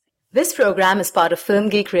This program is part of Film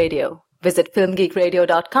Geek Radio. Visit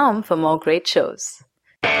filmgeekradio.com for more great shows.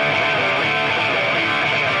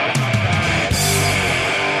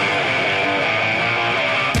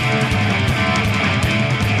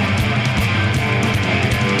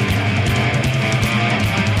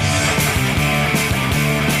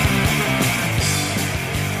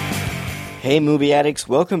 Hey movie addicts,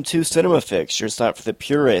 welcome to Cinema Fix, your stop for the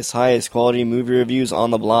purest, highest quality movie reviews on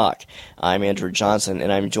the block. I'm Andrew Johnson,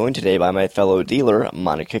 and I'm joined today by my fellow dealer,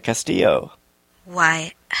 Monica Castillo.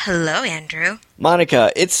 Why, hello, Andrew.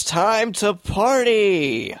 Monica, it's time to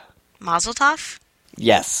party! Mazel tov?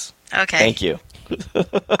 Yes. Okay. Thank you.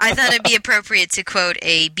 I thought it'd be appropriate to quote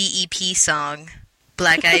a BEP song,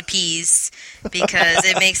 Black Eyed Peas, because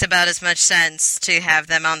it makes about as much sense to have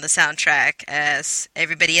them on the soundtrack as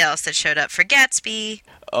everybody else that showed up for Gatsby.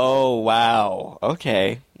 Oh, wow.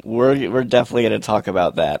 Okay. We're definitely going to talk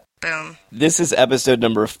about that. Boom. This is episode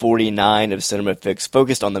number 49 of Cinema Fix,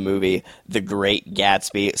 focused on the movie The Great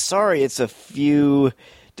Gatsby. Sorry, it's a few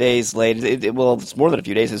days late. Well, it's more than a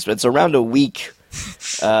few days. It's around a week.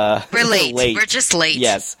 We're late. We're just late.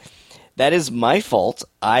 Yes. That is my fault.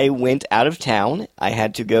 I went out of town. I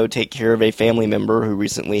had to go take care of a family member who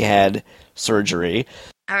recently had surgery.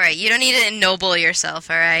 All right, you don't need to ennoble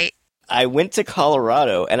yourself, all right? I went to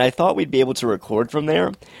Colorado, and I thought we'd be able to record from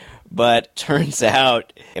there, but turns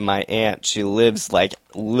out my aunt, she lives, like,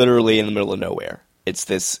 literally in the middle of nowhere. It's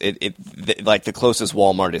like, the closest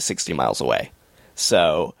Walmart is 60 miles away.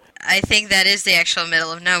 So I think that is the actual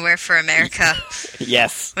middle of nowhere for America.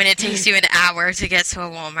 Yes. When it takes you an hour to get to a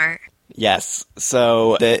Walmart. Yes,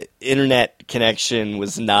 so the internet connection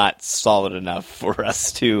was not solid enough for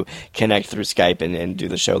us to connect through Skype and do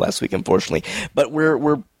the show last week, unfortunately. But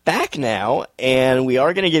we're back now, and we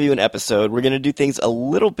are going to give you an episode. We're going to do things a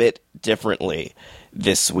little bit differently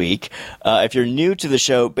this week. If you're new to the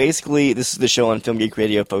show, basically this is the show on Film Geek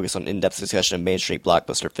Radio focused on in-depth discussion of mainstream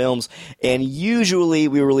blockbuster films, and usually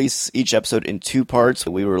we release each episode in two parts.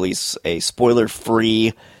 We release a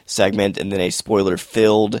spoiler-free segment and then a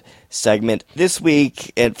spoiler-filled segment. This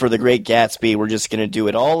week, and for The Great Gatsby, we're just going to do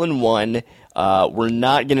it all in one. We're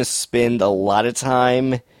not going to spend a lot of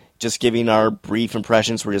time just giving our brief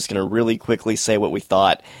impressions. We're just going to really quickly say what we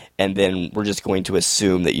thought, and then we're just going to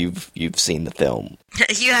assume that you've seen the film.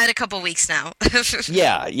 You had a couple weeks now.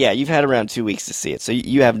 Yeah, you've had around 2 weeks to see it, so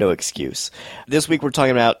you have no excuse. This week we're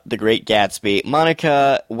talking about The Great Gatsby.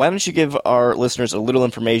 Monica, why don't you give our listeners a little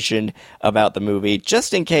information about the movie,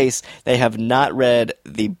 just in case they have not read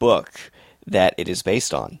the book that it is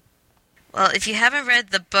based on? Well, if you haven't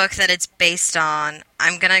read the book that it's based on,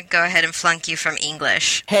 I'm going to go ahead and flunk you from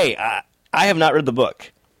English. Hey, I have not read the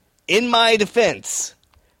book. In my defense,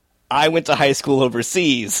 I went to high school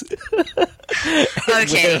overseas.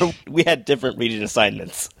 Okay. Where we had different reading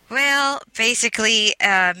assignments. Well, basically,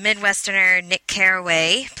 Midwesterner Nick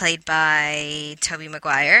Carraway, played by Tobey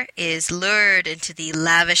Maguire, is lured into the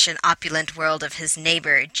lavish and opulent world of his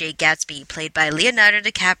neighbor, Jay Gatsby, played by Leonardo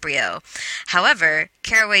DiCaprio. However,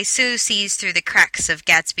 Carraway soon sees through the cracks of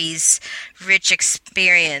Gatsby's rich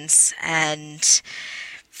experience and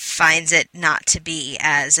finds it not to be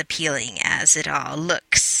as appealing as it all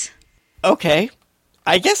looks. Okay.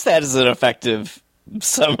 I guess that is an effective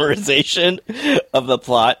summarization of the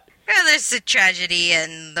plot. Well, there's a tragedy,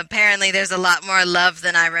 and apparently there's a lot more love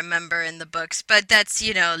than I remember in the books, but that's,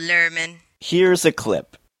 Lerman. Here's a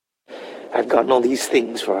clip. I've gotten all these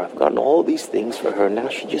things for her. I've gotten all these things for her. Now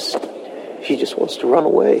she just wants to run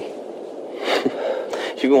away.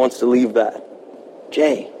 She wants to leave that.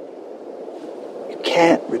 Jay, you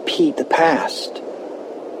can't repeat the past.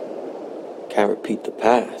 Can't repeat the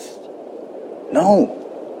past? No.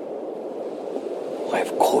 Why,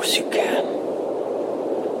 of course you can.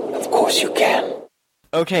 Of course you can.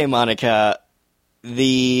 Okay, Monica,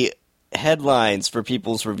 the headlines for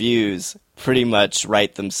people's reviews pretty much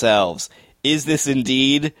write themselves. Is this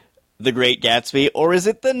indeed The Great Gatsby, or is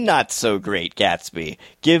it the not-so-great Gatsby?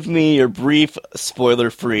 Give me your brief,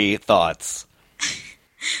 spoiler-free thoughts.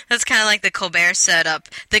 That's kind of like the Colbert setup.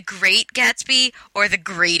 The Great Gatsby or the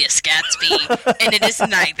Greatest Gatsby? And it is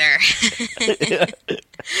neither.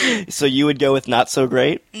 So you would go with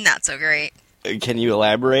not-so-great? Not so great. Can you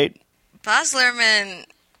elaborate? Baz Luhrmann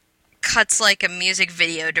cuts like a music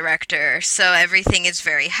video director, so everything is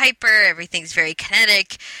very hyper, everything's very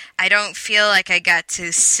kinetic. I don't feel like I got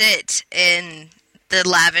to sit in the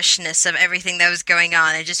lavishness of everything that was going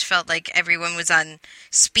on. I just felt like everyone was on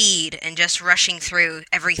speed and just rushing through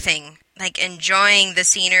everything. Like, enjoying the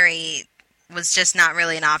scenery was just not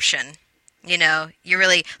really an option. You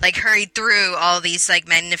really, hurried through all these,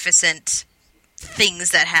 magnificent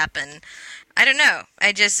things that happen. I don't know.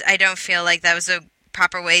 I don't feel like that was a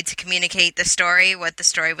proper way to communicate the story, what the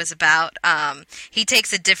story was about. He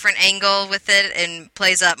takes a different angle with it and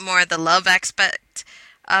plays up more the love aspect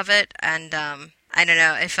of it, and I don't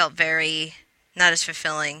know, it felt very not as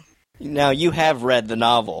fulfilling. Now, you have read the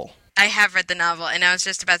novel. I have read the novel, and I was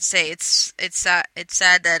just about to say it's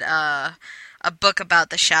sad that a book about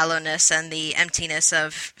the shallowness and the emptiness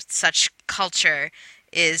of such culture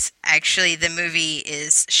is actually, the movie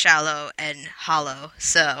is shallow and hollow.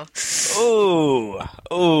 So,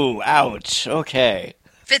 Ooh, ouch. Okay.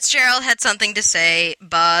 Fitzgerald had something to say.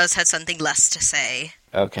 Buzz had something less to say.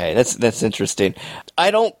 Okay, that's interesting.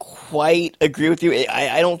 I don't quite agree with you.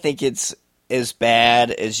 I don't think it's as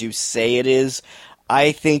bad as you say it is.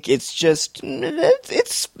 I think it's just,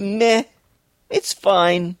 it's meh. It's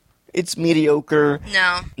fine. It's mediocre.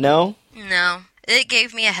 No. No? No. It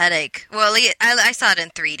gave me a headache. Well, I saw it in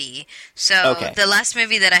 3D. So Okay. The last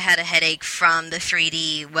movie that I had a headache from the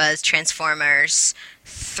 3D was Transformers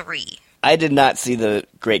 3. I did not see The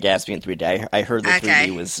Great Gatsby in 3D. I heard the Okay.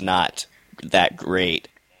 3D was not that great.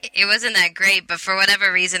 It wasn't that great, but for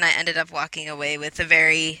whatever reason, I ended up walking away with a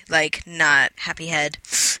very, not happy head.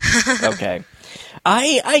 Okay.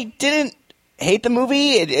 I didn't hate the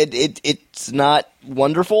movie. It's not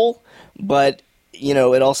wonderful, but,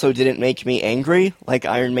 it also didn't make me angry like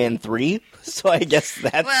Iron Man 3. So I guess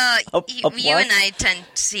that's Well, a you plus. and I tend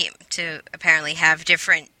to apparently have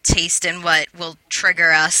different taste in what will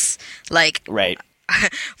trigger us. Like, Right.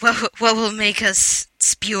 what will make us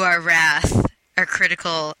spew our wrath, our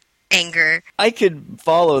critical anger. I could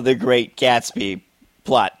follow The Great Gatsby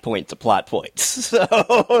plot point to plot point, so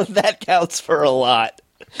that counts for a lot.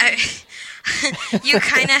 You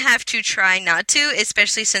kind of have to try not to,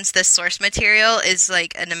 especially since the source material is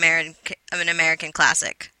like an American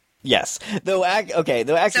classic. Yes. Though actually,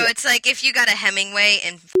 So it's like if you got a Hemingway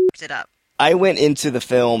and f***ed it up. I went into the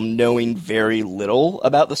film knowing very little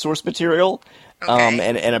about the source material, Okay.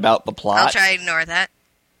 and about the plot. I'll try to ignore that.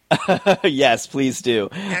 Yes, please do.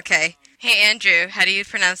 Okay. Hey, Andrew, how do you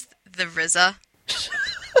pronounce the RZA?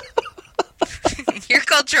 Your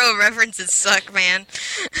cultural references suck, man.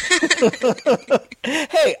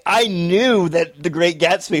 Hey, I knew that The Great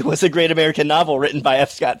Gatsby was a great American novel written by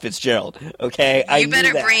F. Scott Fitzgerald. Okay, I You knew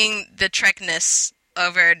better that. bring the Trekness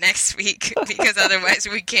over next week, because otherwise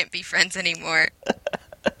we can't be friends anymore.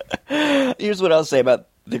 Here's what I'll say about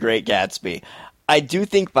The Great Gatsby. I do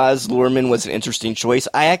think Baz Luhrmann was an interesting choice.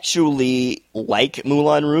 I actually like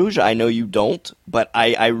Moulin Rouge. I know you don't, but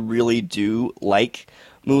I really do like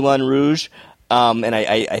Moulin Rouge, and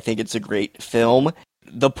I think it's a great film.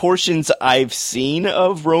 The portions I've seen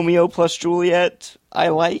of Romeo plus Juliet, I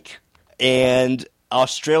like, and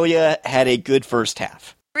Australia had a good first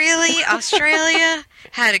half. Really? Australia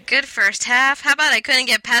had a good first half? How about I couldn't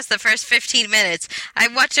get past the first 15 minutes? I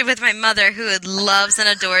watched it with my mother, who loves and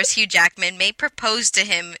adores Hugh Jackman, may propose to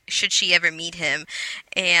him should she ever meet him,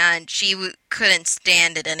 and she couldn't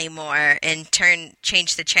stand it anymore and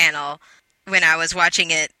change the channel when I was watching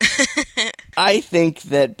it. I think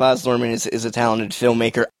that Baz Luhrmann is a talented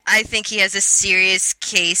filmmaker. I think he has a serious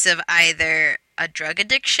case of either a drug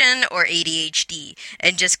addiction or ADHD,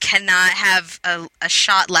 and just cannot have a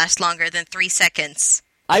shot last longer than 3 seconds.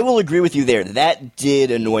 I will agree with you there. That did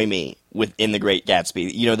annoy me in The Great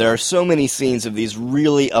Gatsby. There are so many scenes of these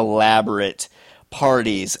really elaborate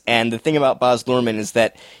parties, and the thing about Baz Luhrmann is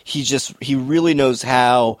that he really knows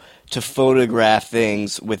how to photograph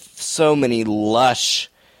things with so many lush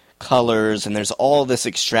colors, and there's all this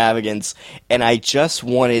extravagance, and I just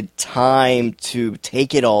wanted time to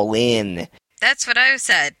take it all in. That's what I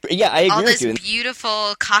said. Yeah, I agree All with this you.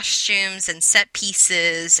 beautiful costumes and set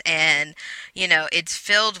pieces, and it's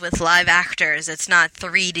filled with live actors. It's not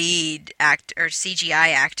 3D or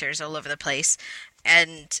CGI actors all over the place,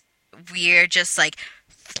 and we're just like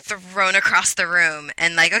thrown across the room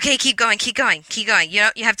and like, okay, keep going.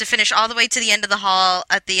 You have to finish all the way to the end of the hall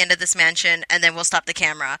at the end of this mansion, and then we'll stop the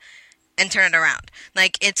camera and turn it around.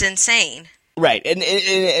 Like, it's insane. Right,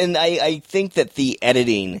 and I think that the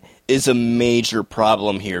editing is a major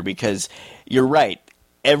problem here, because you're right.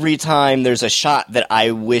 Every time there's a shot that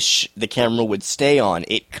I wish the camera would stay on,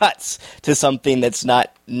 it cuts to something that's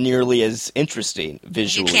not nearly as interesting,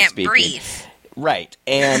 visually You can't speaking. breathe. Right,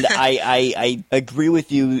 and I agree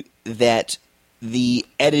with you that the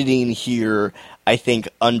editing here, I think,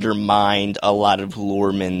 undermined a lot of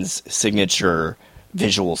Luhrmann's signature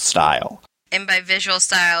visual style. And by visual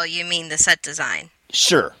style, you mean the set design.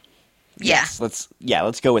 Sure. Yes,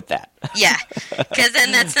 let's go with that. Yeah, because then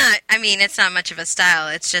it's not much of a style.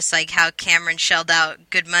 It's just like how Cameron shelled out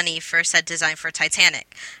good money for set design for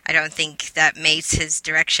Titanic. I don't think that makes his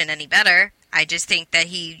direction any better. I just think that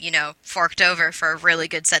he, forked over for a really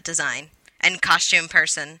good set design and costume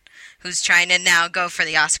person who's trying to now go for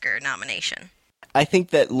the Oscar nomination. I think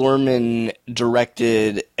that Luhrmann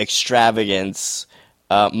directed Extravagance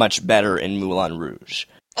much better in Moulin Rouge.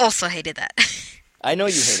 Also hated that. I know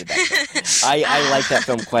you hated that film. I like that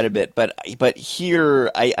film quite a bit, but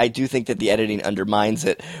here I do think that the editing undermines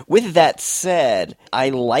it. With that said, I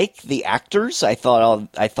like the actors. I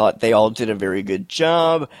thought they all did a very good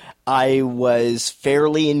job. I was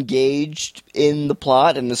fairly engaged in the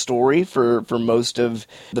plot and the story for most of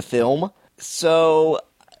the film. So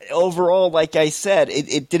overall, like I said,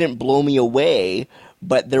 it didn't blow me away,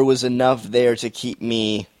 but there was enough there to keep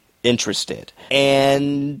me interested.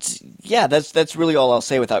 And yeah, that's really all I'll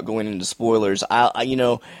say without going into spoilers.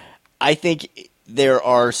 I think there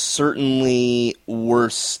are certainly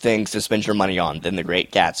worse things to spend your money on than The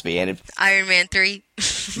Great Gatsby. And Iron Man 3.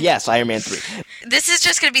 Yes, Iron Man 3. This is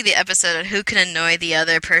just going to be the episode of who can annoy the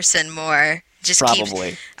other person more.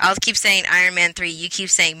 Probably. I'll keep saying Iron Man 3, you keep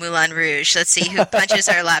saying Moulin Rouge. Let's see who punches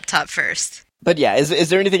our laptop first. But yeah, is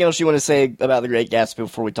there anything else you want to say about The Great Gatsby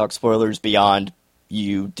before we talk spoilers beyond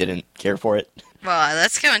you didn't care for it? Well,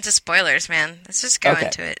 let's go into spoilers, man. Let's just go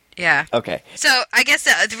into it. Yeah. Okay. So, I guess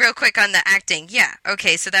real quick on the acting. Yeah.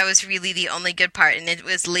 Okay, so that was really the only good part, and it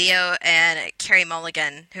was Leo and Carey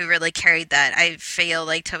Mulligan who really carried that. I feel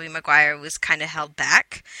like Tobey Maguire was kind of held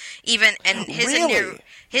back. And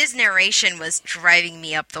his narration was driving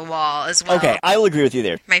me up the wall as well. Okay, I'll agree with you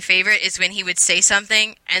there. My favorite is when he would say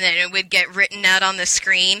something, and then it would get written out on the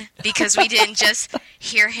screen, because we didn't just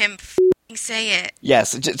hear him say it.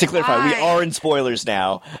 Yes, to clarify, Why? we are in spoilers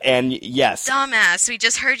now, and yes. Dumbass, we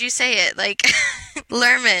just heard you say it, like,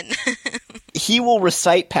 Luhrmann. He will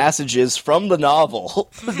recite passages from the novel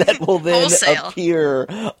that will then appear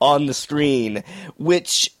on the screen,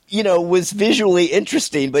 which, was visually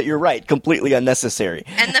interesting, but you're right, completely unnecessary.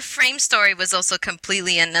 And the frame story was also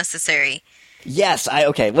completely unnecessary. Yes,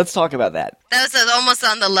 okay, let's talk about that. That was almost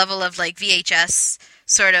on the level of, like, VHS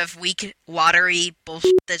sort of weak, watery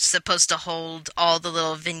bullshit that's supposed to hold all the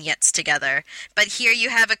little vignettes together. But here you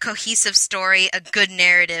have a cohesive story, a good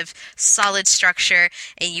narrative, solid structure,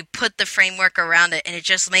 and you put the framework around it, and it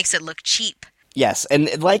just makes it look cheap. Yes,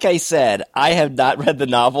 and like I said, I have not read the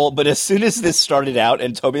novel, but as soon as this started out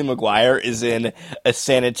and Tobey Maguire is in a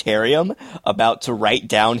sanitarium about to write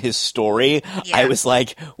down his story, yeah. I was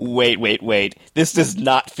like, wait. This does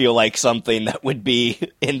not feel like something that would be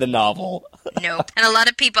in the novel. Nope. And a lot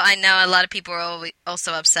of people are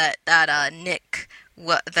also upset that Nick,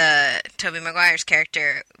 the Tobey Maguire's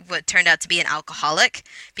character, turned out to be an alcoholic,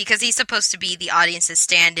 because he's supposed to be the audience's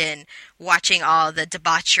stand-in, watching all the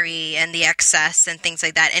debauchery and the excess and things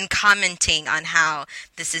like that, and commenting on how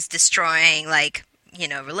this is destroying,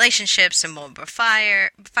 relationships and mobile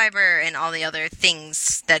fiber and all the other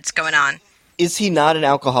things that's going on. Is he not an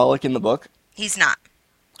alcoholic in the book? He's not.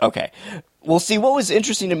 Okay. Well, see, what was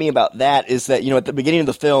interesting to me about that is that, at the beginning of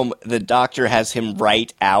the film, the doctor has him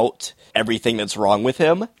write out everything that's wrong with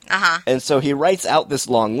him. Uh-huh. And so he writes out this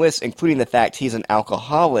long list, including the fact he's an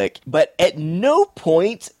alcoholic. But at no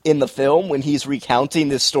point in the film, when he's recounting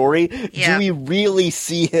this story, do we really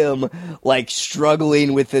see him,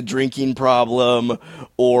 struggling with a drinking problem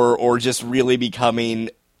or just really becoming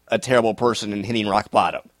a terrible person and hitting rock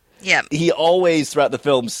bottom. Yeah. He always, throughout the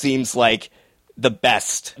film, seems like the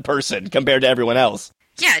best person compared to everyone else.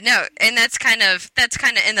 Yeah, no, and that's kind of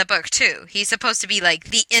in the book too. He's supposed to be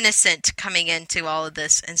the innocent coming into all of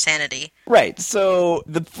this insanity. Right. So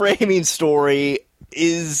the framing story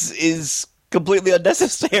is completely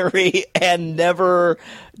unnecessary and never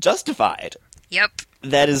justified. Yep.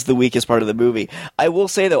 That is the weakest part of the movie. I will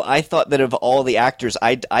say though, I thought that of all the actors,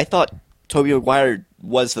 I thought Tobey Maguire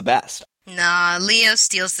was the best. Nah, Leo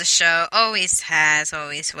steals the show. Always has,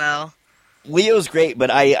 always will. Leo's great, but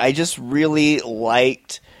I just really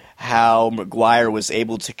liked how Maguire was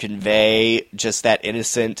able to convey just that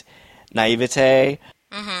innocent naivete,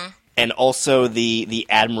 and also the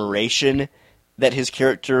admiration that his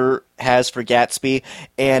character has for Gatsby.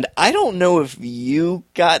 And I don't know if you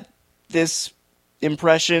got this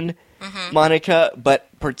impression, Monica, but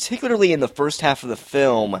particularly in the first half of the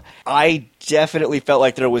film, I definitely felt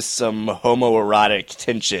like there was some homoerotic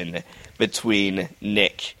tension between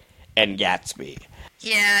Nick and Gatsby.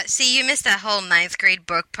 Yeah, see, you missed that whole 9th grade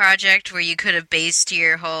book project where you could have based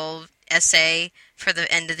your whole essay for the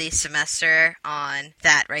end of the semester on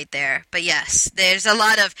that right there. But yes, there's a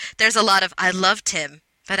lot of I loved him,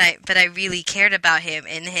 But I really cared about him,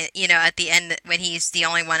 and at the end when he's the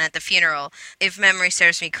only one at the funeral. If memory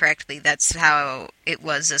serves me correctly, that's how it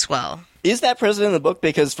was as well. Is that present in the book?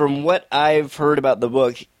 Because from what I've heard about the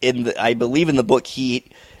book, I believe in the book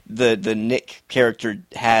the Nick character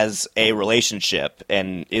has a relationship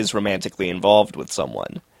and is romantically involved with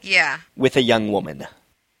someone. Yeah. With a young woman.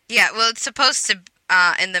 Yeah, well, it's supposed to.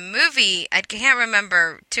 In the movie, I can't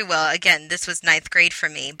remember too well. Again, this was 9th grade for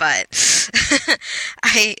me, but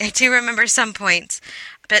I do remember some points.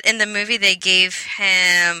 But in the movie, they gave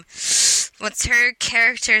him... What's her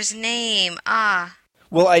character's name?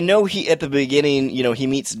 Well, I know at the beginning, he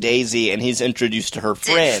meets Daisy and he's introduced to her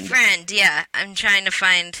friend. Yeah. I'm trying to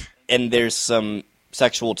find... And there's some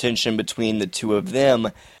sexual tension between the two of them.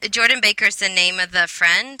 Jordan Baker's the name of the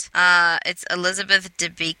friend. It's Elizabeth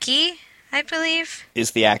Debicki, I believe.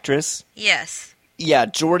 Is the actress? Yes. Yeah,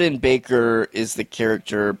 Jordan Baker is the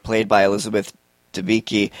character played by Elizabeth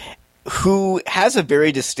Debicki, who has a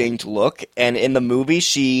very distinct look, and in the movie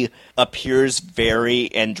she appears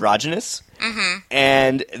very androgynous. Mm-hmm.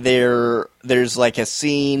 And there's like a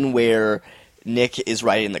scene where Nick is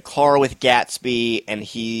riding in the car with Gatsby, and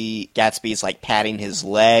Gatsby's like patting his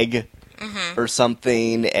leg or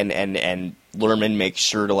something, and Luhrmann makes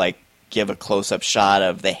sure to like give a close-up shot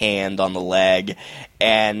of the hand on the leg.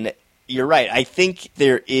 And you're right, I think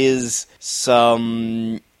there is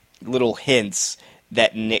some little hints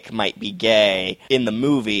that Nick might be gay in the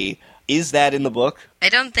movie. Is that in the book? I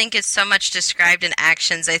don't think it's so much described in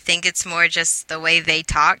actions. I think it's more just the way they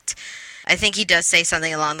talked. I think he does say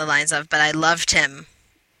something along the lines of, but I loved him.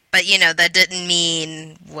 But, that didn't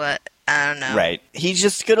mean what, I don't know. Right. He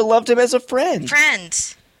just could have loved him as a friend.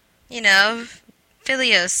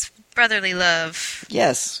 Filios, brotherly love.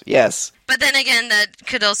 Yes. But then again, that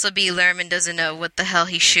could also be Luhrmann doesn't know what the hell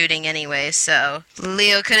he's shooting anyway, so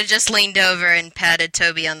Leo could have just leaned over and patted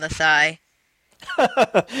Toby on the thigh.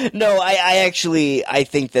 No, I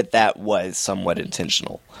think that was somewhat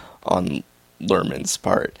intentional on Luhrmann's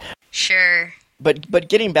part. Sure. But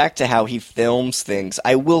getting back to how he films things,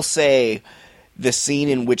 I will say the scene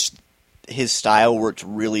in which his style worked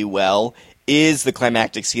really well is the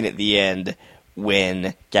climactic scene at the end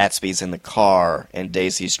when Gatsby's in the car and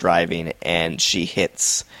Daisy's driving and she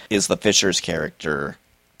hits Isla Fisher's character.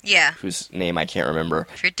 Yeah. Whose name I can't remember.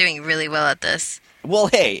 You're doing really well at this. Well,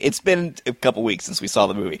 hey, it's been a couple weeks since we saw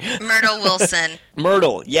the movie. Myrtle Wilson.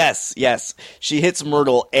 Myrtle, yes. She hits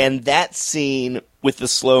Myrtle, and that scene with the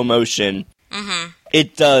slow motion,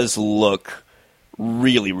 it does look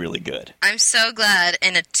really, really good. I'm so glad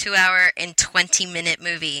in a 2-hour and 20-minute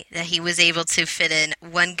movie that he was able to fit in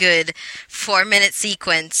one good 4-minute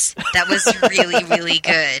sequence that was really, really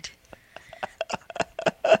good.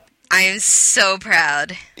 I am so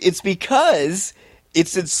proud. It's because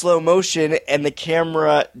it's in slow motion and the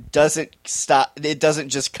camera doesn't stop. It doesn't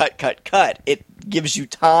just cut. It gives you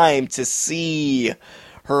time to see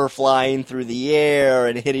her flying through the air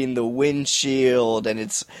and hitting the windshield, and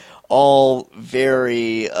it's all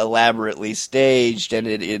very elaborately staged, and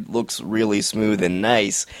it looks really smooth and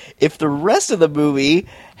nice. If the rest of the movie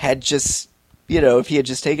had just, if he had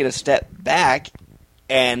just taken a step back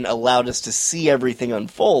and allowed us to see everything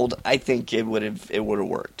unfold, I think it would have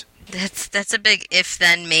worked. That's a big if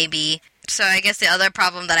then maybe. So I guess the other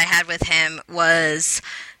problem that I had with him was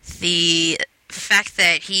the fact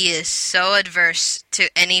that he is so adverse to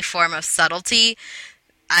any form of subtlety.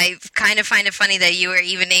 I kind of find it funny that you were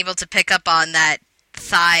even able to pick up on that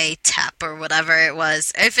thigh tap or whatever it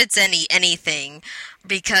was, if it's anything,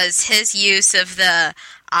 because his use of the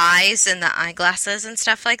eyes and the eyeglasses and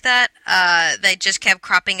stuff like that, they just kept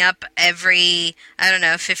cropping up every,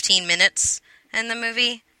 15 minutes in the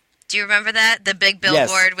movie. Do you remember that? The big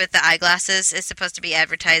billboard with the eyeglasses is supposed to be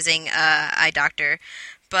advertising Eye Doctor,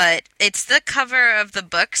 but it's the cover of the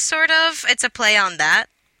book, sort of. It's a play on that,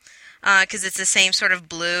 because it's the same sort of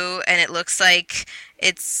blue, and it looks like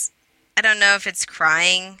it's, I don't know if it's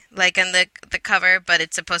crying, like on the cover, but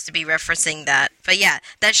it's supposed to be referencing that. But yeah,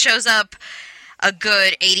 that shows up a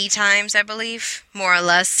good 80 times, I believe, more or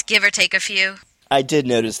less, give or take a few. I did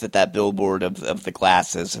notice that billboard of the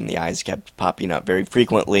glasses and the eyes kept popping up very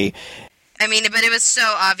frequently. I mean, but it was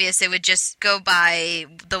so obvious. It would just go by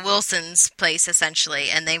the Wilsons' place, essentially,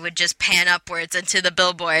 and they would just pan upwards into the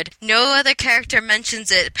billboard. No other character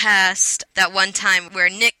mentions it past that one time where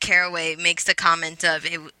Nick Carraway makes the comment of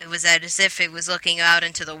it was as if it was looking out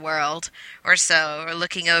into the world or so, or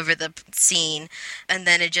looking over the scene, and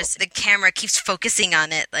then the camera keeps focusing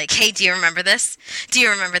on it, like, hey, do you remember this? Do you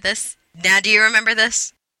remember this? Now do you remember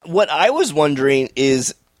this? What I was wondering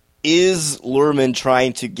is Luhrmann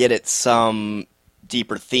trying to get at some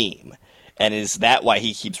deeper theme? And is that why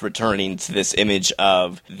he keeps returning to this image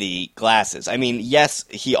of the glasses? I mean, yes,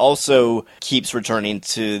 he also keeps returning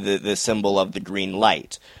to the symbol of the green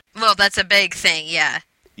light. Well, that's a big thing, yeah.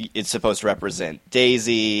 It's supposed to represent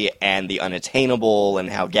Daisy and the unattainable, and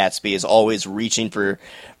how Gatsby is always reaching for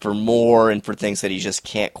more and for things that he just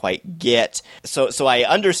can't quite get. So I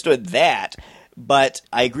understood that, but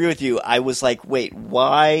I agree with you. I was like, wait,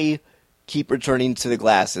 why keep returning to the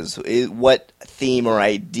glasses? What theme or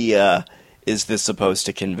idea is this supposed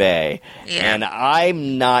to convey? Yeah. And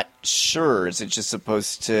I'm not sure. Is it just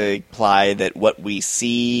supposed to imply that what we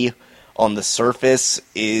see on the surface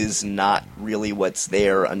is not really what's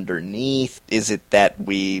there underneath? Is it that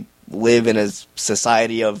we live in a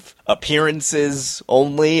society of appearances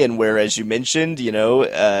only, and where, as you mentioned,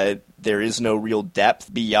 there is no real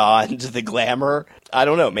depth beyond the glamour? I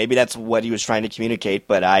don't know. Maybe that's what he was trying to communicate,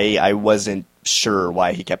 but I wasn't sure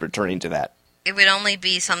why he kept returning to that. It would only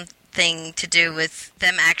be something to do with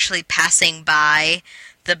them actually passing by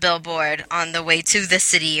the billboard on the way to the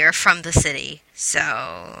city or from the city.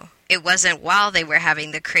 So it wasn't while they were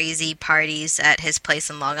having the crazy parties at his place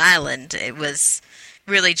in Long Island. It was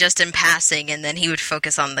really just in passing, and then he would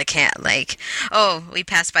focus on the we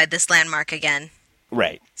passed by this landmark again.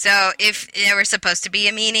 Right. So if there was supposed to be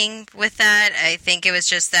a meaning with that, I think it was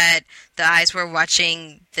just that the eyes were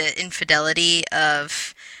watching the infidelity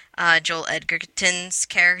of Joel Edgerton's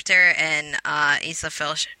character and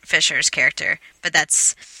Isla Fisher's character. But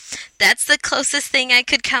that's the closest thing I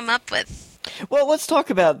could come up with. Well, let's talk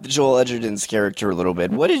about Joel Edgerton's character a little bit.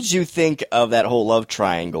 What did you think of that whole love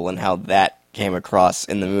triangle and how that came across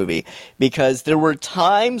in the movie? Because there were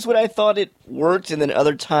times when I thought it worked, and then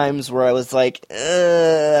other times where I was like,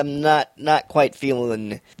 I'm not quite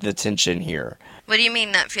feeling the tension here. What do you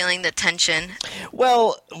mean not feeling the tension?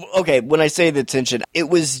 Well, okay, when I say the tension, it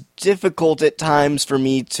was difficult at times for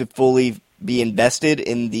me to fully be invested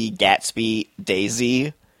in the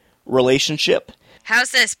Gatsby-Daisy relationship.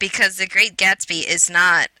 How's this? Because The Great Gatsby is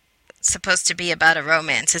not supposed to be about a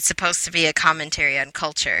romance. It's supposed to be a commentary on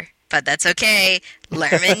culture. But that's okay.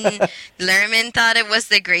 Lerman thought it was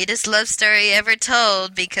the greatest love story ever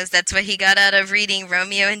told because that's what he got out of reading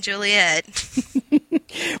Romeo and Juliet.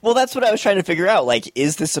 Well, that's what I was trying to figure out. Like,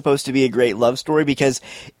 is this supposed to be a great love story? Because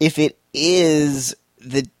if it is,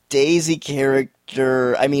 the Daisy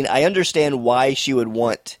character, I mean, I understand why she would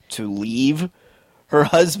want to leave her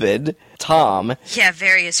husband, Tom. Yeah,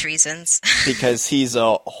 various reasons. Because he's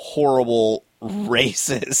a horrible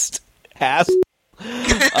racist ass.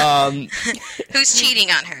 Who's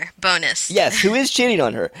cheating on her? Bonus. Yes, who is cheating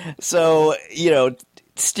on her. So,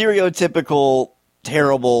 stereotypical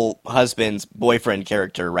terrible husband's boyfriend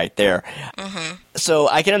character right there. Mm-hmm. So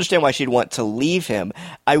I can understand why she'd want to leave him.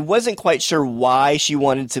 I wasn't quite sure why she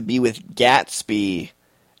wanted to be with Gatsby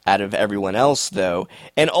out of everyone else, though.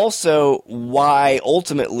 And also why,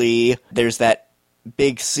 ultimately, there's that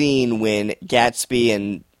big scene when Gatsby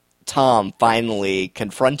and Tom finally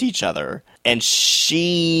confront each other. And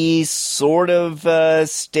she sort of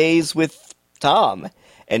stays with Tom.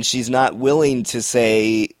 And she's not willing to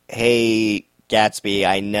say, hey,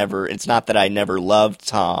 Gatsby, it's not that I never loved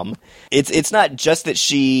Tom. It's not just that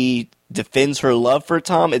she defends her love for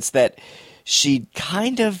Tom, it's that she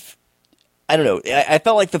kind of, I don't know, I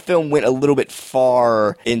felt like the film went a little bit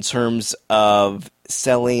far in terms of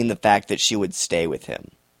selling the fact that she would stay with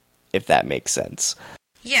him, if that makes sense.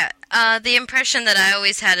 Yeah, the impression that I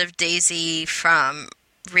always had of Daisy from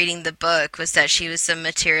reading the book was that she was a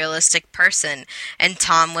materialistic person, and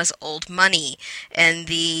Tom was old money, and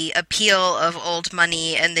the appeal of old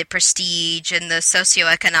money and the prestige and the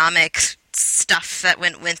socioeconomic stuff that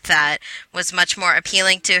went with that was much more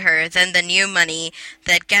appealing to her than the new money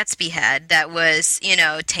that Gatsby had that was,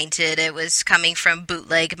 tainted. It was coming from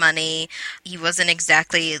bootleg money. He wasn't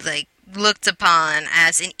exactly, looked upon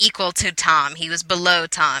as an equal to Tom. He was below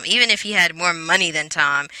Tom. Even if he had more money than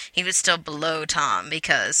Tom, he was still below Tom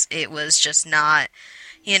because it was just not,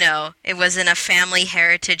 it wasn't a family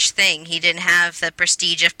heritage thing. He didn't have the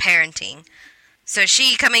prestige of parenting. So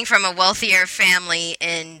she, coming from a wealthier family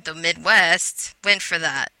in the Midwest, went for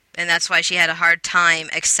that. And that's why she had a hard time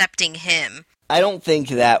accepting him. I don't think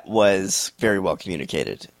that was very well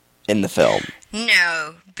communicated in the film.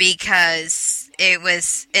 No, because it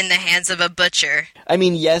was in the hands of a butcher. I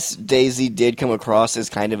mean, yes, Daisy did come across as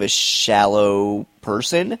kind of a shallow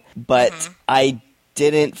person, but I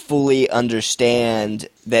didn't fully understand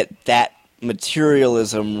that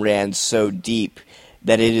materialism ran so deep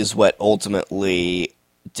that it is what ultimately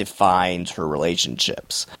defined her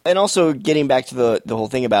relationships. And also, getting back to the whole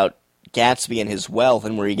thing about Gatsby and his wealth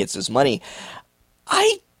and where he gets his money,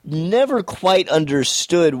 I never quite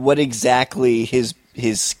understood what exactly his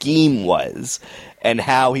scheme was and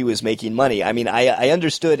how he was making money. I mean, I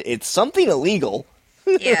understood it's something illegal.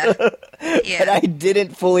 Yeah. But I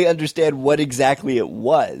didn't fully understand what exactly it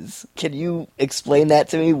was. Can you explain that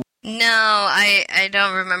to me? No, I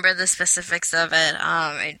don't remember the specifics of it.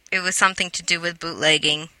 It was something to do with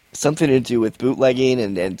bootlegging. Something to do with bootlegging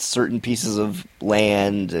and certain pieces of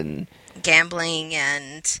land and... gambling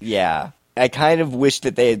and... Yeah. I kind of wish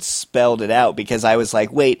that they had spelled it out, because I was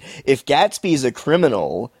like, wait, if Gatsby's a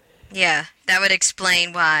criminal... Yeah, that would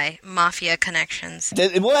explain why. Mafia connections.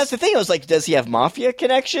 Well, that's the thing. I was like, does he have mafia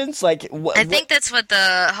connections? Like, I think that's what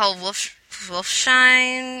the whole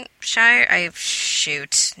Wolfshire...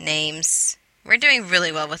 shoot, names. We're doing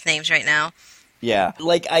really well with names right now. Yeah.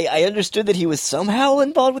 Like, I understood that he was somehow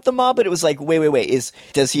involved with the mob, but it was like, wait,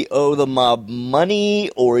 does he owe the mob money,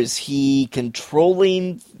 or is he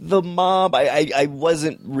controlling the mob? I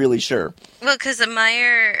wasn't really sure. Well, because the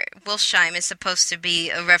Meyer Wolfsheim is supposed to be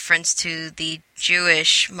a reference to the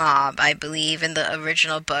Jewish mob, I believe, in the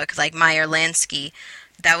original book, like Meyer Lansky.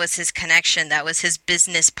 That was his connection. That was his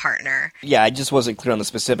business partner. Yeah, I just wasn't clear on the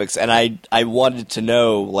specifics, and I wanted to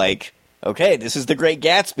know, like... Okay, this is the Great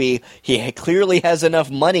Gatsby. He clearly has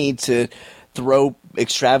enough money to throw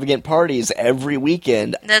extravagant parties every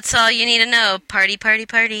weekend. That's all you need to know. Party, party,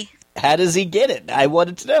 party. How does he get it? I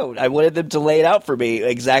wanted to know. I wanted them to lay it out for me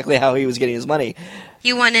exactly how he was getting his money.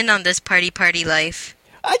 You went in on this party, party life.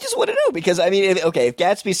 I just want to know, because, I mean, if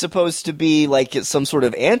Gatsby's supposed to be, like, some sort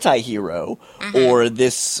of anti-hero, or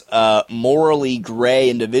this morally gray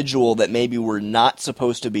individual that maybe we're not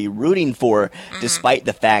supposed to be rooting for, despite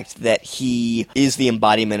the fact that he is the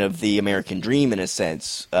embodiment of the American dream, in a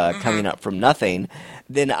sense, coming up from nothing,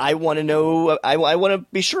 then I want to know, I want to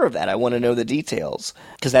be sure of that. I want to know the details,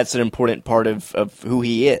 because that's an important part of who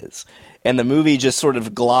he is. And the movie just sort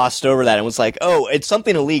of glossed over that and was like, oh, it's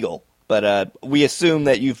something illegal. But we assume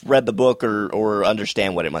that you've read the book or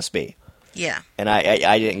understand what it must be. Yeah. And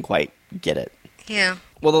I didn't quite get it. Yeah.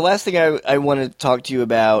 Well, the last thing I want to talk to you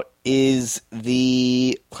about is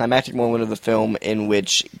the climactic moment of the film in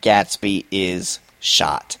which Gatsby is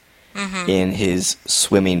shot in his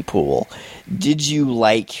swimming pool. Did you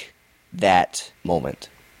like that moment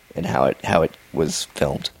and how it was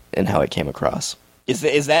filmed and how it came across?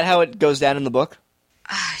 Is that how it goes down in the book?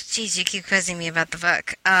 Jeez, you keep quizzing me about the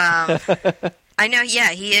book. I know, yeah,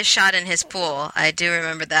 he is shot in his pool. I do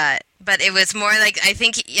remember that. But it was more like, I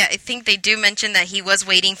think they do mention that he was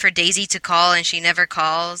waiting for Daisy to call and she never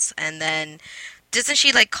calls. And then, doesn't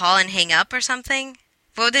she, like, call and hang up or something?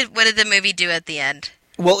 What did the movie do at the end?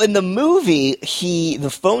 Well, in the movie, the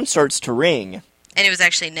phone starts to ring. And it was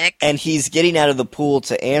actually Nick? And he's getting out of the pool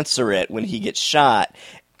to answer it when he gets shot.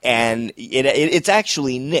 And it's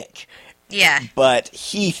actually Nick. Yeah. But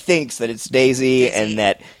he thinks that it's Daisy and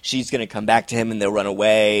that she's going to come back to him and they'll run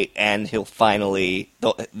away and they'll finally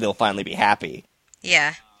be happy.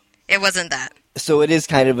 Yeah. It wasn't that. So it is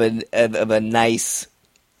kind of a nice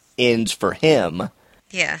end for him.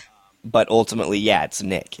 Yeah. But ultimately, yeah, it's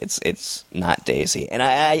Nick. It's not Daisy. And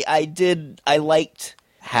I liked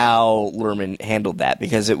how Luhrmann handled that,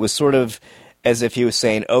 because it was sort of as if he was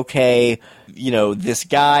saying, okay, this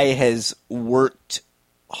guy has worked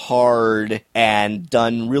hard and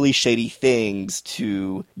done really shady things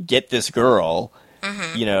to get this girl.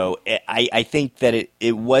 I think that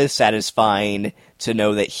it was satisfying to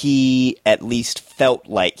know that he at least felt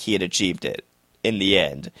like he had achieved it in the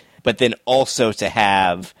end, but then also to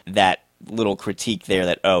have that little critique there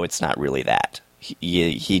that, oh, it's not really that.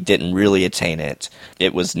 He didn't really attain it.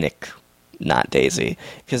 It was Nick, not Daisy,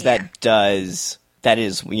 because that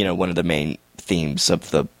is one of the main themes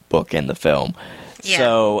of the book and the film. Yeah.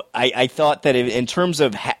 So I thought that in terms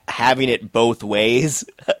of having it both ways,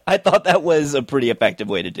 I thought that was a pretty effective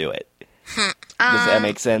way to do it. Does that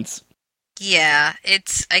make sense? Yeah,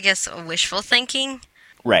 it's, I guess, wishful thinking.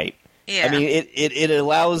 Right. Yeah. I mean, it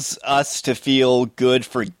allows us to feel good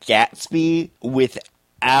for Gatsby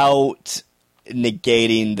without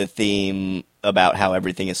negating the theme about how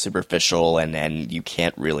everything is superficial and you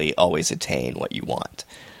can't really always attain what you want.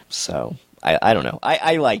 So, I don't know.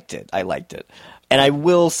 I liked it. And I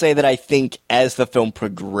will say that I think as the film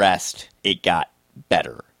progressed, it got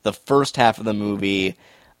better. The first half of the movie,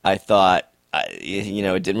 I thought,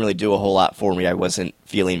 it didn't really do a whole lot for me. I wasn't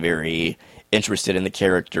feeling very interested in the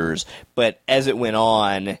characters. But as it went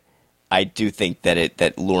on, I do think that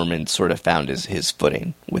Luhrmann sort of found his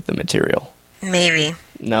footing with the material. Maybe.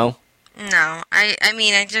 No? No. I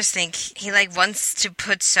mean, I just think he, wants to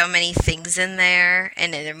put so many things in there,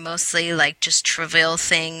 and they're mostly, just trivial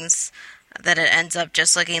things, that it ends up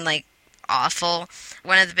just looking awful.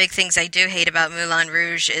 One of the big things I do hate about Moulin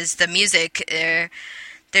Rouge is the music. They're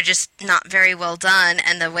just not very well done,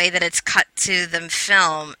 and the way that it's cut to the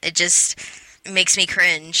film, it just makes me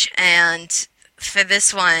cringe. And for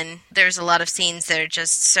this one, there's a lot of scenes that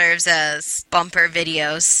just serves as bumper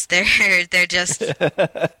videos. They're just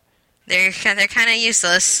they're kind of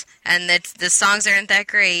useless, and the songs aren't that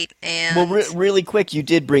great. And well, really quick, you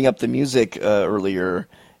did bring up the music earlier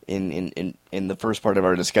in the first part of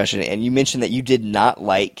our discussion, and you mentioned that you did not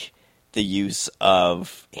like the use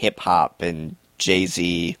of hip hop and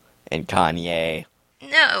Jay-Z and Kanye.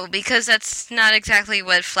 No, because that's not exactly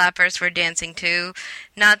what flappers were dancing to.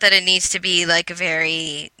 Not that it needs to be like a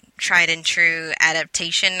very tried and true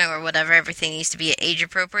adaptation or whatever. Everything needs to be age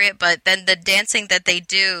appropriate, but then the dancing that they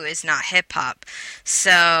do is not hip hop.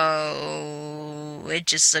 So it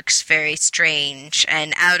just looks very strange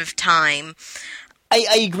and out of time.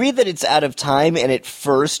 I agree that it's out of time, and at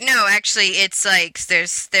first... No, actually, it's like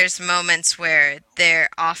there's moments where they're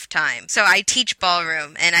off time. So I teach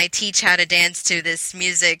ballroom, and I teach how to dance to this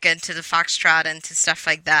music and to the foxtrot and to stuff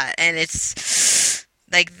like that. And it's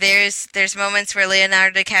like there's moments where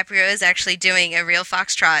Leonardo DiCaprio is actually doing a real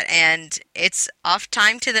foxtrot, and it's off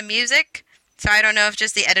time to the music. So I don't know if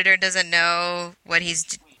just the editor doesn't know what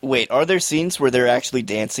he's... Wait, are there scenes where they're actually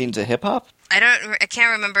dancing to hip-hop? I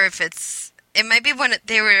can't remember if it's... It might be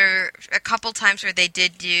there were a couple times where they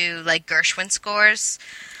did do, like, Gershwin scores.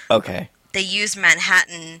 Okay. They used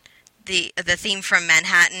Manhattan, the theme from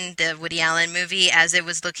Manhattan, the Woody Allen movie, as it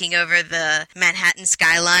was looking over the Manhattan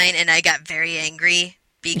skyline, and I got very angry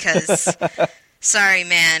because, sorry,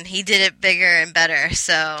 man, he did it bigger and better,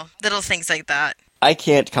 so little things like that. I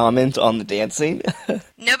can't comment on the dancing.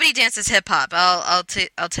 Nobody dances hip-hop, I'll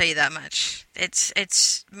tell you that much.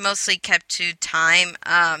 It's mostly kept to time.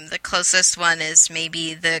 The closest one is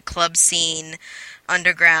maybe the club scene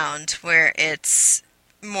underground, where it's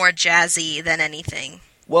more jazzy than anything.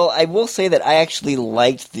 Well, I will say that I actually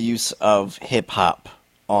liked the use of hip-hop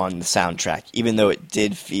on the soundtrack, even though it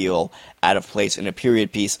did feel out of place in a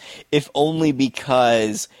period piece, if only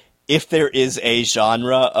because if there is a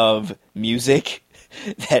genre of music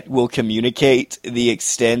that will communicate the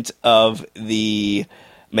extent of the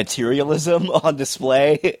materialism on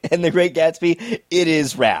display in The Great Gatsby, it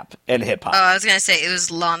is rap and hip-hop. Oh, I was going to say, it was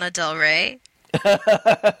Lana Del Rey. So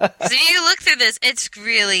if you look through this, it's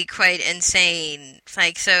really quite insane.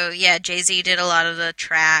 Like, so, yeah, Jay-Z did a lot of the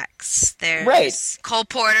tracks. There's Cole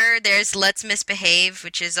Porter, there's Let's Misbehave,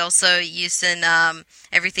 which is also used in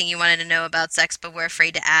Everything You Wanted to Know About Sex But Were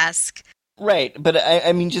Afraid to Ask. Right, but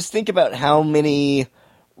I mean, just think about how many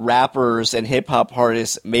rappers and hip-hop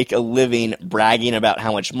artists make a living bragging about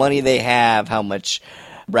how much money they have,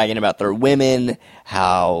 bragging about their women,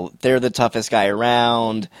 how they're the toughest guy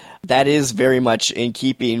around. That is very much in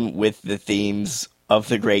keeping with the themes of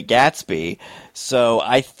The Great Gatsby. So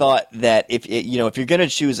I thought that if you're going to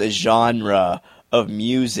choose a genre of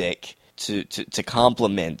music to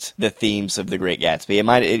complement the themes of The Great Gatsby,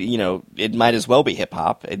 it might as well be hip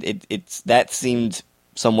hop. That seemed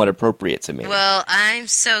somewhat appropriate to me. Well, I'm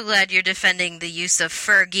so glad you're defending the use of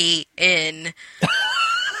Fergie in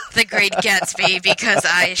The Great Gatsby, because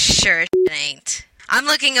I sure ain't. I'm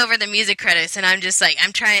looking over the music credits, and I'm just like,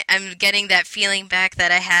 I'm getting that feeling back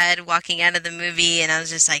that I had walking out of the movie, and I was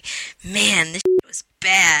just like, man, this was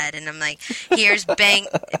bad. And I'm like, here's Bang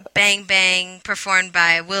Bang Bang, performed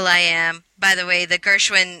by will.i.am. By the way,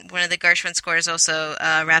 one of the Gershwin scores also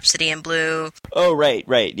Rhapsody in Blue. Oh,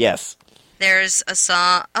 right, yes. There's a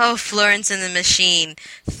song, Florence and the Machine.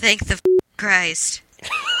 Thank the Christ.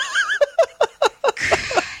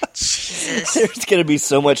 Jesus. There's going to be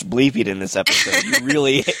so much bleeping in this episode. You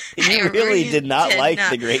really did not like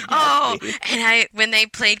The Great Gatsby. Oh, and when they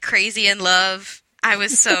played Crazy in Love, I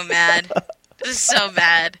was so mad. I was so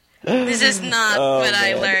mad. This is not what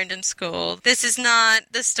I learned in school. This is not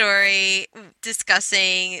the story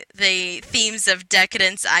discussing the themes of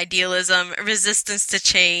decadence, idealism, resistance to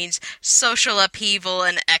change, social upheaval,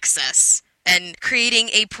 and excess, and creating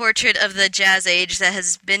a portrait of the jazz age that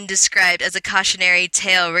has been described as a cautionary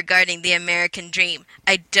tale regarding the American dream.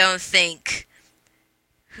 I don't think...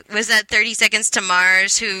 Was that 30 Seconds to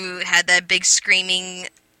Mars who had that big screaming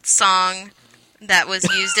song that was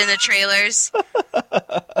used in the trailers?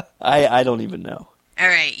 I don't even know. All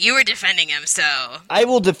right, you were defending him, so... I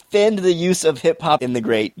will defend the use of hip-hop in The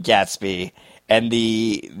Great Gatsby and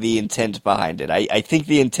the intent behind it. I think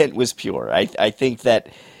the intent was pure. I think that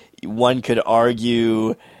one could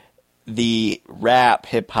argue the rap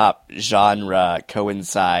hip-hop genre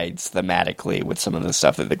coincides thematically with some of the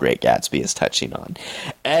stuff that The Great Gatsby is touching on.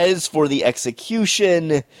 As for the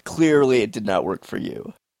execution, clearly it did not work for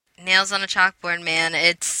you. nails on a chalkboard, man.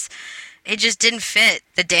 It just didn't fit.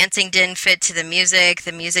 The dancing didn't fit to the music.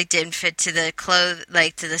 The music didn't fit to the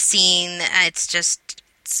to the scene.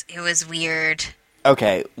 It was weird.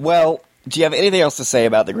 Okay, well, do you have anything else to say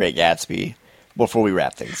about The Great Gatsby before we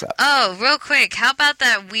wrap things up? Oh, real quick, how about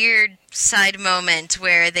that weird side moment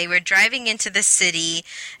where they were driving into the city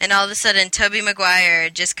and all of a sudden Tobey Maguire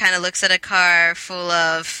just kind of looks at a car full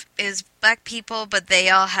of black people, but they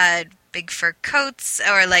all had big fur coats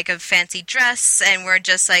or like a fancy dress and were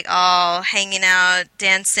just like all hanging out,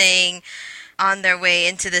 dancing on their way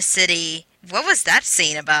into the city. What was that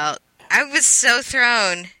scene about? I was so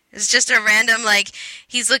thrown. It's just a random, like,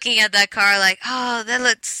 he's looking at that car like, oh, that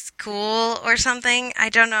looks cool or something. I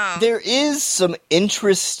don't know. There is some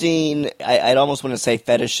interesting, I'd almost want to say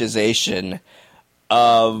fetishization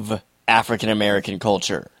of African-American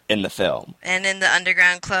culture in the film. And in the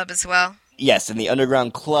underground club as well. Yes, in the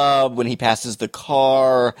underground club, when he passes the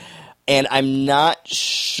car. And I'm not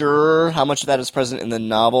sure how much of that is present in the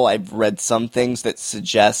novel. I've read some things that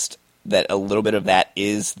suggest that a little bit of that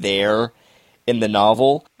is there in the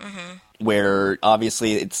novel, where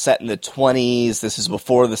obviously it's set in the 20s. This is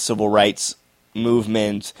before the civil rights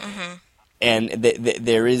movement. And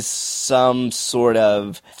there is some sort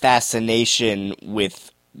of fascination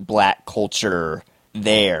with black culture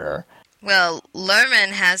there. Well, Luhrmann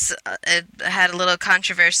has had a little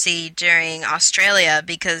controversy during Australia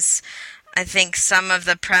because I think some of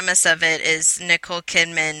the premise of it is Nicole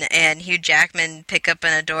Kidman and Hugh Jackman pick up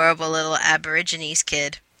an adorable little Aborigines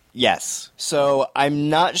kid. Yes. So I'm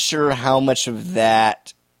not sure how much of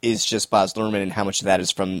that is just Baz Luhrmann and how much of that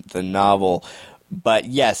is from the novel. But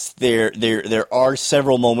yes, there are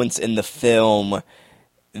several moments in the film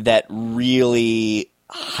that really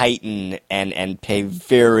heighten and pay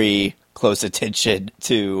very close attention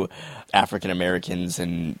to African Americans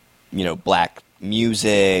and, you know, black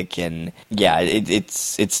music, and yeah,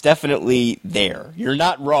 it's definitely there. You're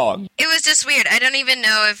not wrong. It was just weird. I don't even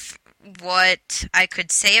know what I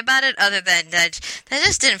could say about it other than that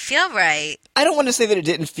just didn't feel right. I don't want to say that it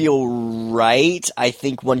didn't feel right. I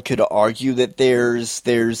think one could argue that there's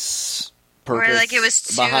purpose or like it was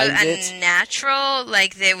too unnatural,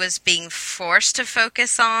 like they was being forced to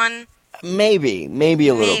focus on. Maybe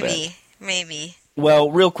a little bit. Maybe. Well,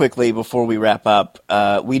 real quickly before we wrap up,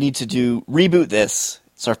 we need to Reboot This.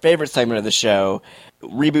 It's our favorite segment of the show.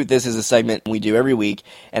 Reboot This is a segment we do every week,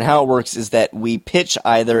 and how it works is that we pitch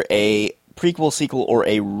either a prequel, sequel, or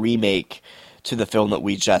a remake to the film that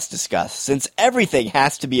we just discussed, since everything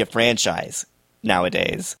has to be a franchise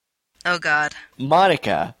nowadays. Oh, God.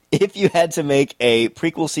 Monica, if you had to make a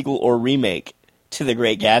prequel, sequel, or remake to The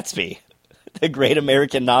Great Gatsby, the great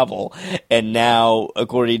American novel, and now,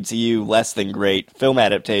 according to you, less than great film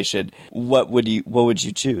adaptation, what would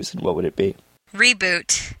you choose, and what would it be?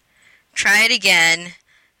 Reboot. Try it again,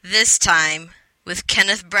 this time with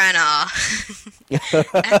Kenneth Branagh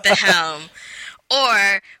at the helm.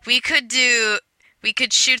 Or we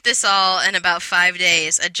could shoot this all in about 5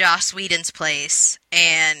 days at Joss Whedon's place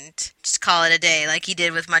and just call it a day like he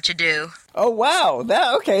did with Much Ado. Oh, wow.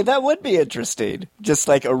 That would be interesting. Just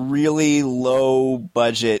like a really low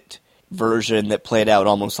budget version that played out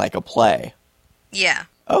almost like a play. Yeah.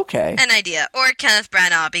 Okay. An idea. Or Kenneth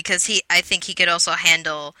Branagh, because I think he could also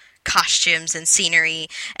handle costumes and scenery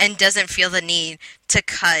and doesn't feel the need to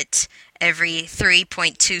cut every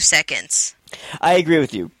 3.2 seconds. I agree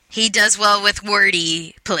with you. He does well with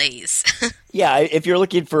wordy plays. Yeah, if you're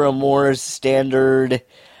looking for a more standard,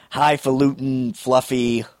 highfalutin,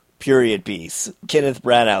 fluffy period piece, Kenneth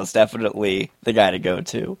Branagh is definitely the guy to go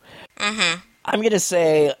to. Mm-hmm. I'm going to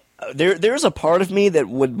say there's a part of me that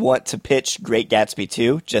would want to pitch Great Gatsby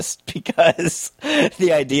 2, just because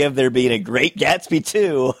the idea of there being a Great Gatsby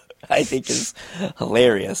 2, I think, is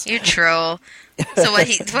hilarious. You troll. So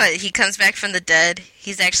he comes back from the dead?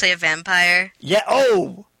 He's actually a vampire? Yeah,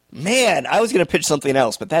 oh, man, I was going to pitch something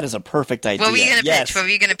else, but that is a perfect idea. What were you going to pitch? What were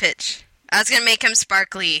you going to pitch? I was going to make him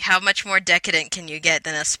sparkly. How much more decadent can you get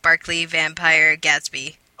than a sparkly vampire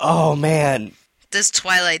Gatsby? Oh, man. Does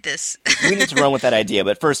Twilight this? We need to run with that idea,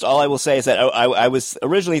 but first, all I will say is that I was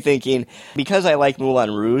originally thinking, because I like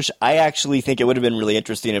Moulin Rouge, I actually think it would have been really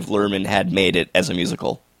interesting if Luhrmann had made it as a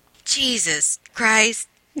musical. Jesus Christ,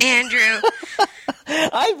 Andrew.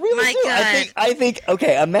 I really My do. God. I think,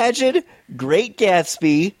 okay, imagine Great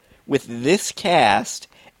Gatsby with this cast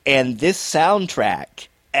and this soundtrack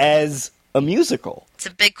as a musical. It's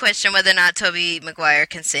a big question whether or not Tobey Maguire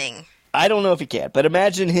can sing. I don't know if he can, but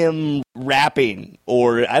imagine him rapping,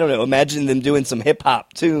 or, I don't know, imagine them doing some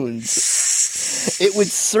hip-hop tunes. It would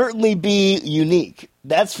certainly be unique,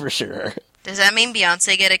 that's for sure. Does that mean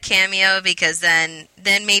Beyonce get a cameo? Because then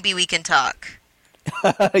maybe we can talk.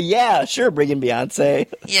 Yeah, sure, bring in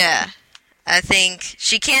Beyonce. Yeah. I think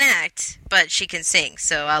she can't act, but she can sing,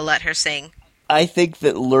 so I'll let her sing. I think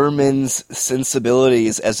that Luhrmann's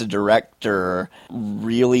sensibilities as a director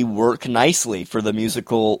really work nicely for the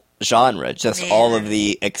musical genre. Just all of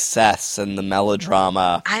the excess and the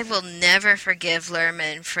melodrama. I will never forgive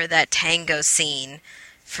Luhrmann for that tango scene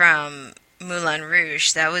from Moulin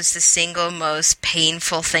Rouge. That was the single most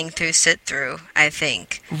painful thing to sit through, I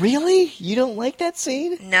think. Really? You don't like that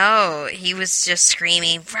scene? No, he was just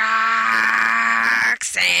screaming,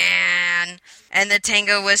 Roxanne! And the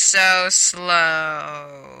tango was so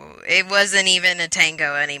slow. It wasn't even a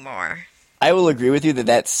tango anymore. I will agree with you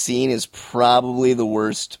that scene is probably the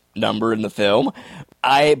worst number in the film.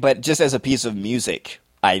 But just as a piece of music,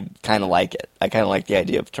 I kind of like it. I kind of like the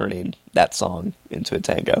idea of turning that song into a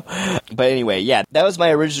tango. But anyway, yeah, that was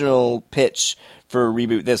my original pitch for a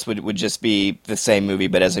reboot. This would just be the same movie,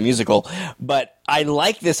 but as a musical. But I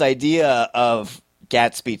like this idea of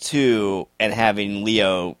Gatsby 2 and having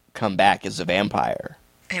Leo come back as a vampire.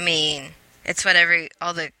 I mean, it's what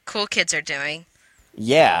all the cool kids are doing.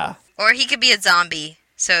 Yeah. Or he could be a zombie,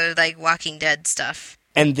 so like Walking Dead stuff.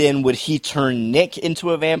 And then would he turn Nick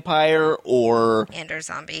into a vampire, or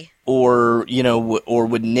zombie? Or, or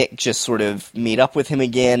would Nick just sort of meet up with him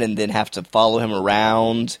again and then have to follow him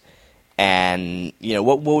around? And,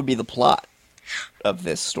 what would be the plot of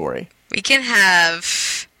this story? We can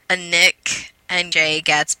have a Nick and Jay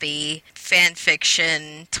Gatsby fan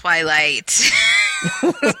fiction Twilight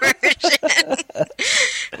version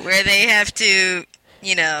where they have to,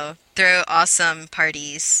 throw awesome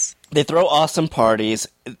parties. They throw awesome parties.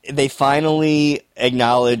 They finally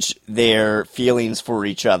acknowledge their feelings for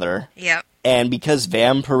each other. Yep. And because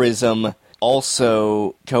vampirism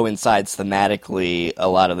also coincides thematically a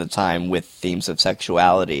lot of the time with themes of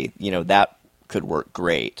sexuality, that could work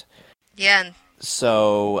great. Yeah.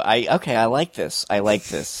 So, I like this.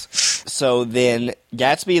 So then,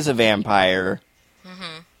 Gatsby is a vampire.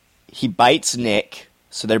 Mm-hmm. He bites Nick,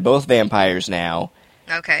 so they're both vampires now.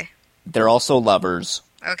 Okay. They're also lovers.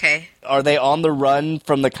 Okay. Are they on the run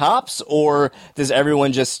from the cops, or does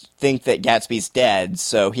everyone just think that Gatsby's dead,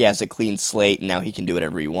 so he has a clean slate and now he can do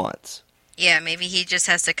whatever he wants? Yeah, maybe he just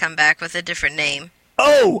has to come back with a different name.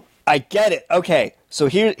 Oh! I get it. Okay, so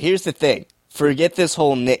here's the thing. Forget this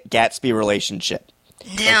whole Nick Gatsby relationship.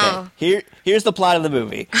 No. Okay. Here's the plot of the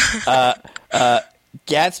movie.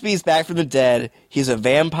 Gatsby's back from the dead. He's a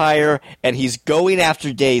vampire, and he's going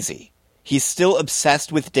after Daisy. He's still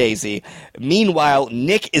obsessed with Daisy. Meanwhile,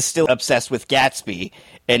 Nick is still obsessed with Gatsby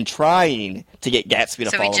and trying to get Gatsby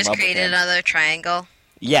to fall in love with him. So we just created another triangle?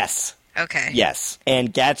 Yes. Okay. Yes.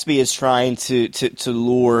 And Gatsby is trying to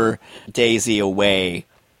lure Daisy away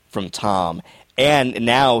from Tom. And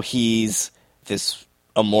now he's this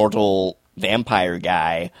immortal vampire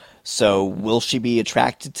guy, so will she be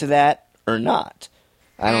attracted to that or not?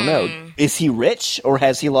 I don't know. Is he rich, or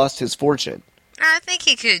has he lost his fortune? I think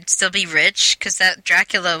he could still be rich, because that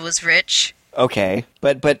Dracula was rich. Okay,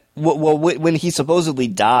 but when he supposedly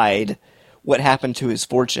died, what happened to his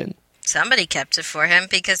fortune? Somebody kept it for him,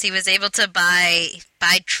 because he was able to buy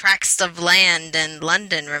tracts of land in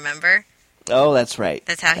London, remember? Oh, that's right.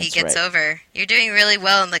 That's how he gets over. You're doing really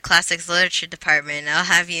well in the classics literature department, I'll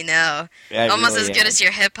have you know. Almost really as good as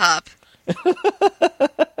your hip-hop.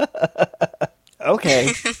 Okay.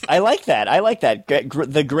 I like that.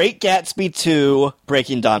 The Great Gatsby 2,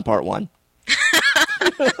 Breaking Dawn Part 1.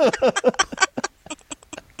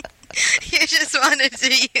 You just wanted to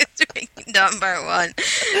use Breaking Dawn Part 1.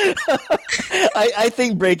 I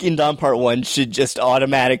think Breaking Dawn Part 1 should just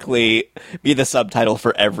automatically be the subtitle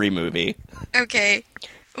for every movie. Okay.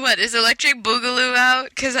 What, is Electric Boogaloo out?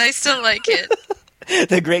 Because I still like it.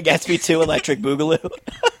 The Great Gatsby 2 Electric Boogaloo.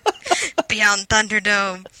 Beyond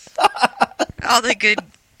Thunderdome. All the good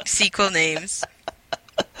sequel names.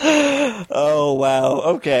 Oh, wow.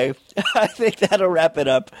 Okay. I think that'll wrap it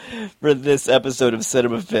up for this episode of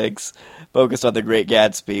Cinema Fix, focused on The Great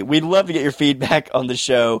Gatsby. We'd love to get your feedback on the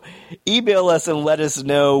show. Email us and let us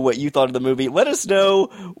know what you thought of the movie. Let us know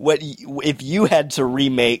if you had to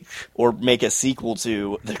remake or make a sequel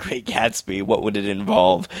to The Great Gatsby, what would it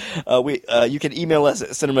involve? You can email us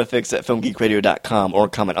at cinemafix@filmgeekradio.com or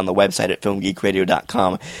comment on the website at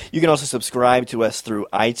filmgeekradio.com. You can also subscribe to us through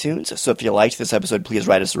iTunes, so if you liked this episode, please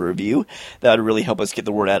write us a review. That would really help us get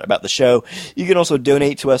the word out about the show. You can also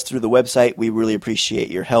donate to us through the website. We really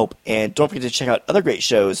appreciate your help. And don't forget to check out other great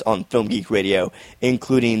shows on Film Geek Radio,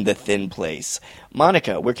 including The Thin Place.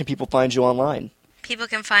 Monica, where can people find you online? People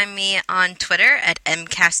can find me on Twitter at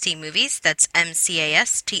mcastymovies. That's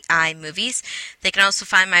MCASTI movies. They can also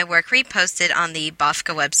find my work reposted on the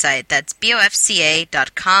BOFCA website. That's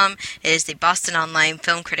BOFCA.com. It is the Boston Online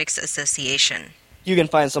Film Critics Association. You can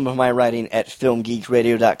find some of my writing at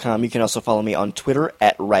filmgeekradio.com. You can also follow me on Twitter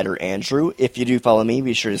at WriterAndrew. If you do follow me,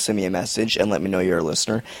 be sure to send me a message and let me know you're a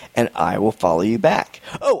listener, and I will follow you back.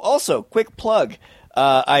 Oh, also, quick plug.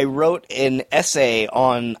 I wrote an essay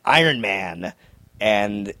on Iron Man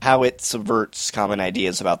and how it subverts common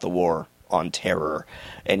ideas about the war on terror.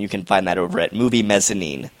 And you can find that over at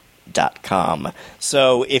moviemezzanine.com.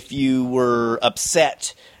 So if you were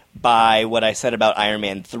upset by what I said about Iron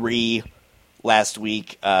Man 3 last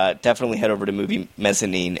week, definitely head over to Movie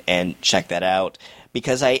Mezzanine and check that out,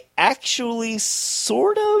 because I actually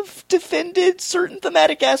sort of defended certain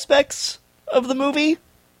thematic aspects of the movie.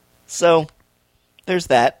 So there's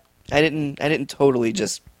that. I didn't totally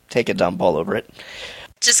just take a dump all over it.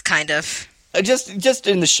 Just kind of. Just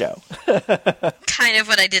in the show. Kind of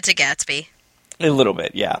what I did to Gatsby. A little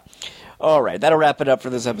bit, yeah. All right, that'll wrap it up for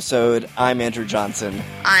this episode. I'm Andrew Johnson.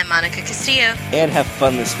 I'm Monica Castillo. And have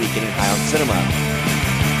fun this weekend in High on Cinema.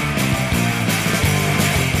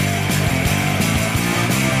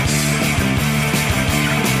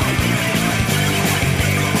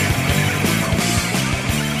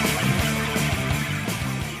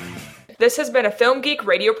 This has been a Film Geek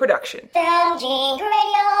Radio production. Film Geek Radio.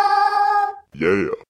 Yeah.